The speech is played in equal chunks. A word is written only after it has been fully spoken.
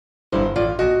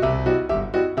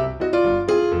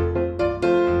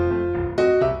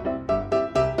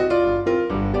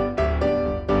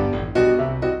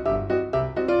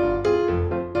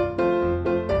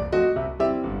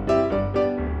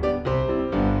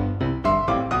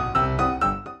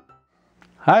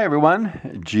Hi everyone,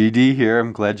 GD here.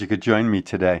 I'm glad you could join me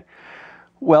today.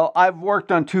 Well, I've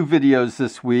worked on two videos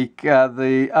this week.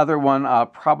 The other one I'll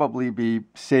probably be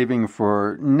saving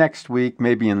for next week,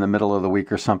 maybe in the middle of the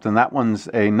week or something. That one's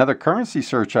another currency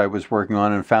search I was working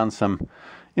on and found some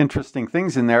interesting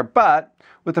things in there. But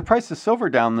with the price of silver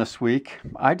down this week,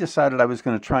 I decided I was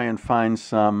going to try and find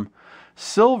some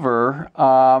silver.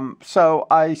 So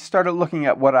I started looking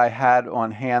at what I had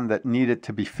on hand that needed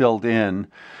to be filled in.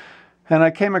 And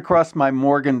I came across my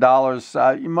Morgan dollars.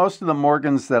 Most of the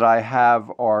Morgans that I have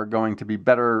are going to be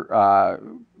better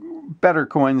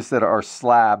coins that are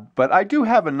slab. But I do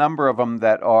have a number of them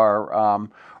that are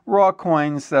raw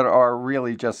coins that are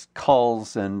really just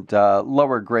culls and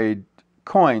lower grade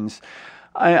coins.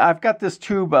 I've got this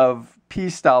tube of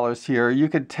peace dollars here. You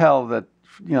could tell that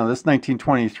this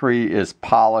 1923 is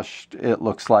polished, it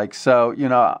looks like. So,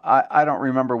 I don't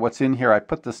remember what's in here. I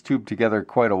put this tube together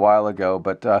quite a while ago,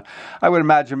 but I would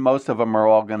imagine most of them are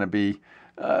all going to be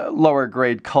lower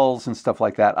grade culls and stuff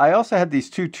like that. I also had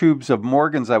these two tubes of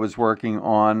Morgans I was working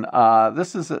on.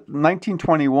 This is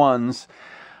 1921s.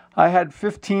 I had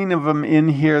 15 of them in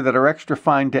here that are extra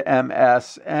fine to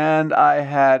MS, and I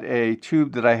had a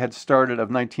tube that I had started of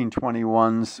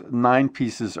 1921s. 9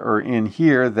 pieces are in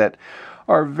here that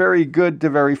are very good to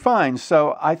very fine.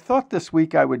 So I thought this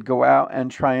week I would go out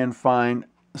and try and find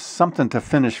something to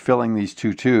finish filling these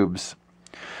two tubes.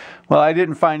 Well, I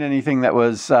didn't find anything that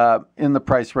was in the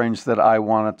price range that I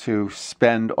wanted to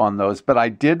spend on those, but I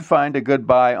did find a good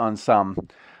buy on some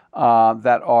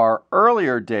that are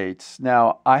earlier dates.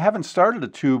 Now, I haven't started a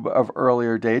tube of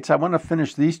earlier dates. I want to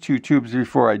finish these two tubes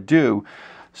before I do.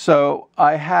 So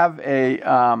I have a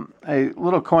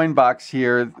little coin box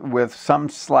here with some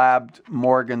slabbed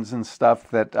Morgans and stuff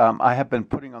that I have been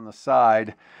putting on the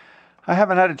side. I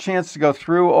haven't had a chance to go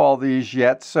through all these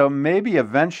yet, so maybe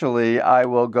eventually I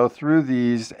will go through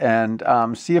these and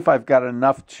see if I've got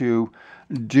enough to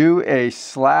do a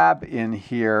slab in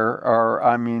here, or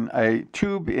a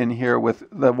tube in here with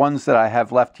the ones that I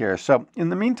have left here. So in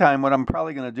the meantime, what I'm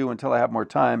probably going to do until I have more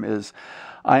time is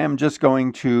I am just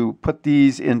going to put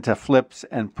these into flips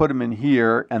and put them in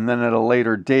here, and then at a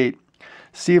later date,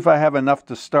 see if I have enough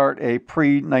to start a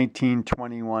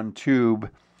pre-1921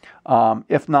 tube.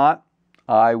 If not,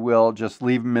 I will just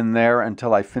leave them in there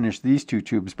until I finish these two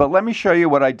tubes. But let me show you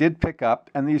what I did pick up,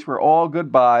 and these were all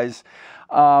good buys.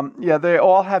 Yeah, they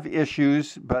all have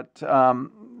issues, but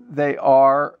they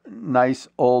are nice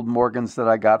old Morgans that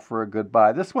I got for a good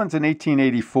buy. This one's in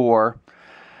 1884.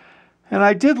 And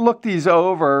I did look these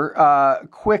over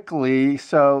quickly,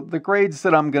 so the grades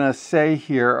that I'm going to say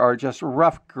here are just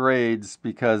rough grades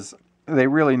because they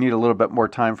really need a little bit more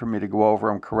time for me to go over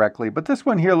them correctly. But this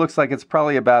one here looks like it's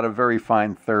probably about a very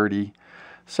fine 30,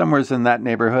 somewhere's in that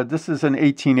neighborhood. This is an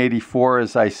 1884,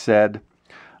 as I said.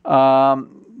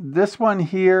 This one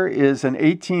here is an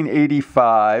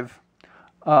 1885.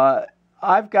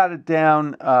 I've got it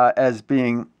down as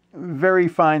being very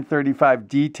fine 35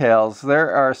 details.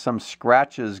 There are some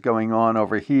scratches going on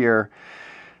over here,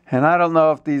 and I don't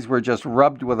know if these were just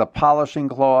rubbed with a polishing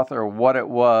cloth or what it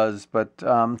was, but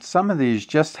some of these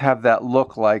just have that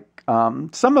look like,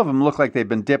 some of them look like they've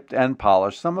been dipped and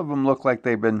polished. Some of them look like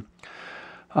they've been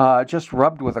just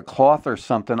rubbed with a cloth or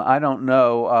something. I don't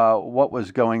know what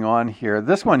was going on here.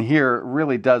 This one here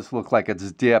really does look like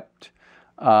it's dipped.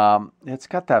 It's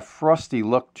got that frosty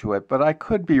look to it, but I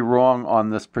could be wrong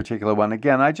on this particular one.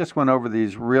 Again, I just went over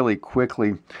these really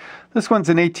quickly. This one's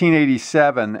in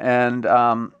 1887,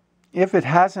 and if it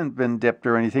hasn't been dipped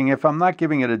or anything, if I'm not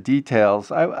giving it a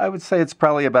details, I would say it's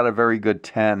probably about a very good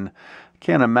 10.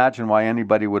 Can't imagine why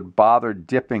anybody would bother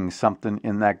dipping something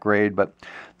in that grade, but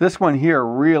this one here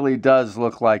really does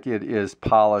look like it is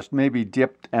polished, maybe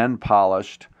dipped and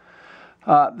polished.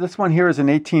 This one here is an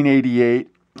 1888.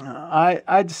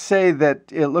 I'd say that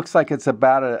it looks like it's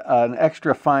about an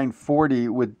extra fine 40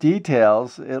 with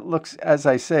details. It looks, as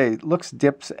I say, looks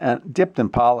dipped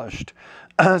and polished.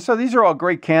 So these are all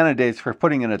great candidates for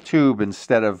putting in a tube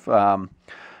instead of,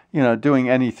 doing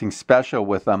anything special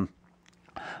with them.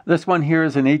 This one here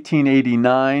is an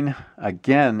 1889.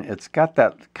 Again, it's got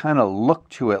that kind of look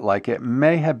to it, like it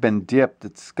may have been dipped.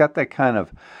 It's got that kind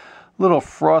of little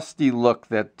frosty look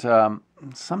that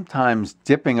sometimes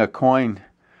dipping a coin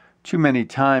too many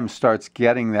times starts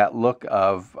getting that look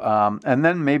of, and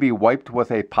then maybe wiped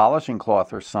with a polishing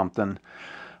cloth or something.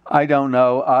 I don't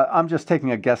know. I'm just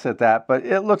taking a guess at that, but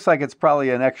it looks like it's probably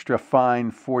an extra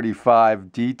fine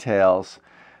 45 details.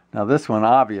 Now this one,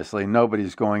 obviously,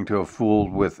 nobody's going to have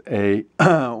fooled with a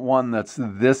one that's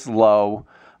this low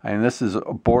And this is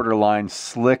borderline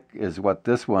slick is what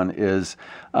this one is.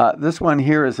 This one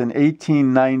here is an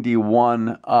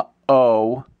 1891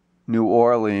 O, New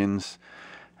Orleans.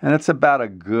 And it's about a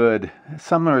good,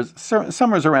 somewhere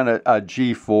around a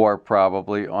G4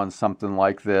 probably on something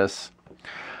like this.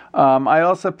 I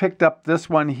also picked up this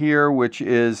one here, which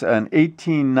is an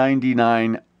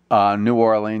 1899 New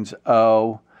Orleans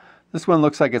O. This one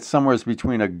looks like it's somewhere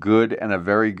between a good and a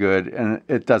very good, and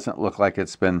it doesn't look like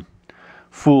it's been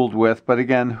fooled with. But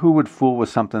again, who would fool with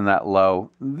something that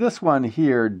low? This one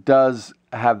here does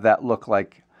have that look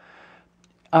like,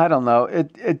 I don't know,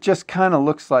 it just kind of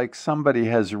looks like somebody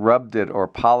has rubbed it or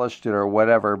polished it or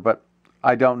whatever, but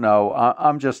I don't know.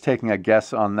 I'm just taking a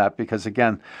guess on that because,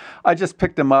 again, I just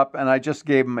picked them up and I just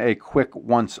gave them a quick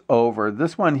once over.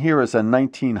 This one here is a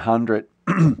 1900,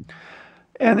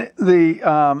 and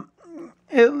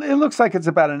it looks like it's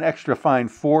about an extra fine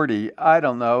 40. I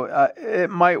don't know. It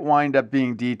might wind up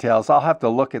being details. I'll have to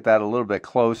look at that a little bit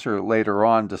closer later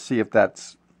on to see if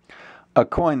that's a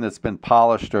coin that's been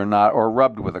polished or not, or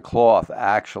rubbed with a cloth,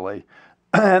 actually.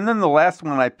 And then the last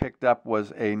one I picked up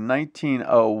was a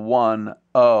 1901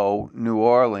 O, New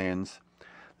Orleans.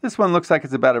 This one looks like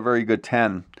it's about a very good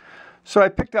 10. So I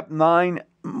picked up 9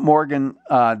 Morgan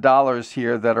dollars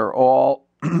here that are all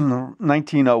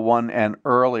 1901 and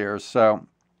earlier. So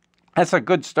that's a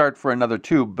good start for another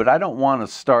tube, but I don't want to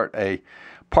start a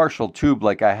partial tube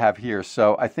like I have here.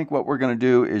 So I think what we're going to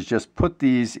do is just put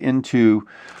these into,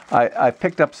 I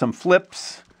picked up some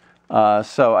flips.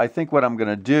 So I think what I'm going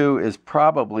to do is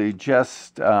probably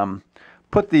just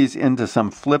put these into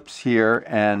some flips here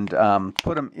and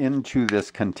put them into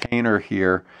this container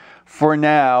here for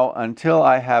now until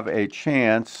I have a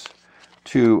chance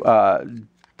to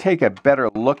take a better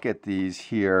look at these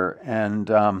here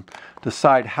and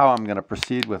decide how I'm going to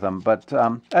proceed with them. But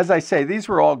as I say, these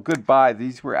were all good buy.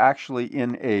 These were actually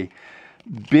in a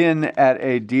bin at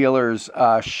a dealer's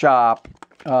shop.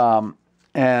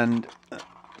 And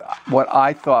what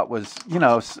I thought was, you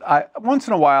know, once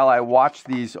in a while I watch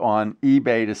these on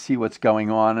eBay to see what's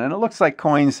going on. And it looks like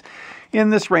coins in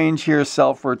this range here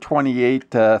sell for $28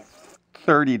 to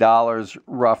 $30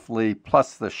 roughly,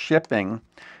 plus the shipping.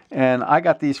 And I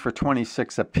got these for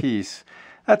 $26 a piece.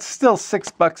 That's still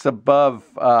 $6 above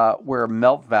where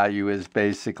melt value is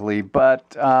basically.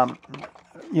 But,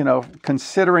 you know,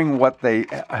 considering what they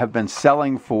have been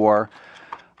selling for,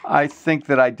 I think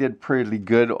that I did pretty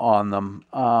good on them.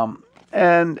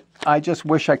 And I just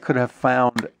wish I could have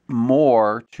found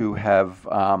more to have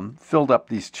filled up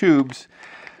these tubes.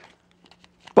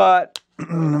 But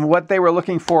what they were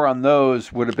looking for on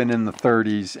those would have been in the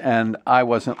 30s, and I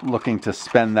wasn't looking to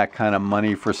spend that kind of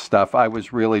money for stuff. I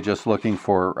was really just looking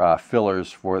for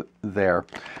fillers for there.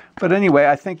 But anyway,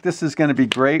 I think this is going to be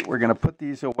great. We're going to put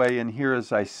these away in here,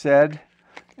 as I said,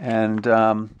 and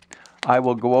I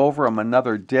will go over them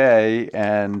another day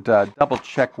and double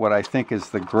check what I think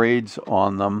is the grades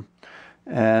on them,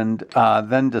 and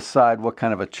then decide what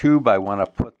kind of a tube I want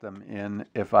to put them in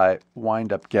if I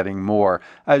wind up getting more.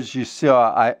 As you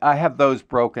saw, I have those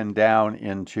broken down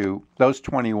into, those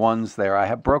 21s there, I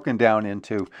have broken down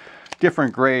into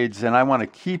different grades, and I want to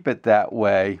keep it that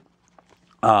way,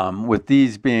 with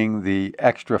these being the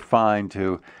extra fine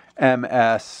to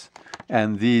MS,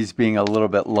 and these being a little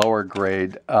bit lower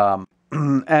grade.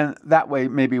 And that way,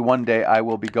 maybe one day I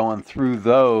will be going through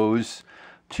those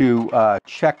to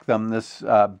check them. This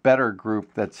better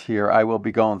group that's here, I will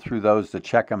be going through those to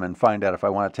check them and find out if I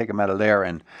want to take them out of there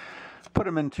and put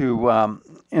them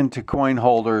into coin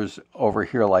holders over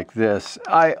here like this.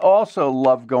 I also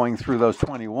love going through those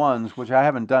 21s, which I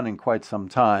haven't done in quite some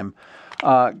time.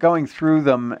 Going through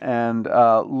them and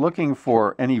looking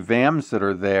for any VAMs that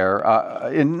are there.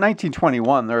 In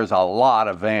 1921, there's a lot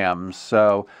of VAMs,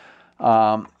 so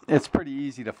it's pretty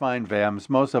easy to find VAMs.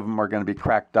 Most of them are going to be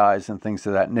cracked dies and things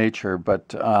of that nature,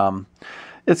 but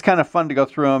it's kind of fun to go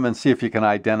through them and see if you can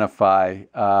identify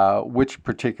which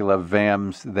particular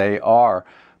VAMs they are.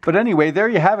 But anyway, there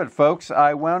you have it, folks.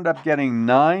 I wound up getting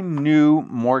 9 new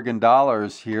Morgan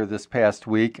dollars here this past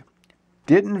week.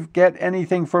 Didn't get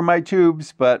anything for my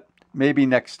tubes, but maybe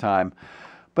next time.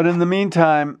 But in the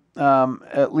meantime,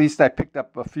 at least I picked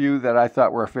up a few that I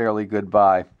thought were a fairly good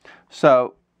buy.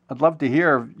 So I'd love to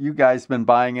hear if you guys been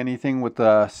buying anything with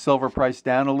the silver price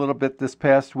down a little bit this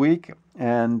past week,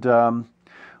 and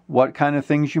what kind of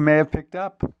things you may have picked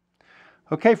up.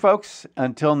 Okay, folks,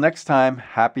 until next time,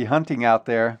 happy hunting out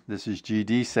there. This is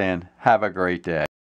GD saying, have a great day.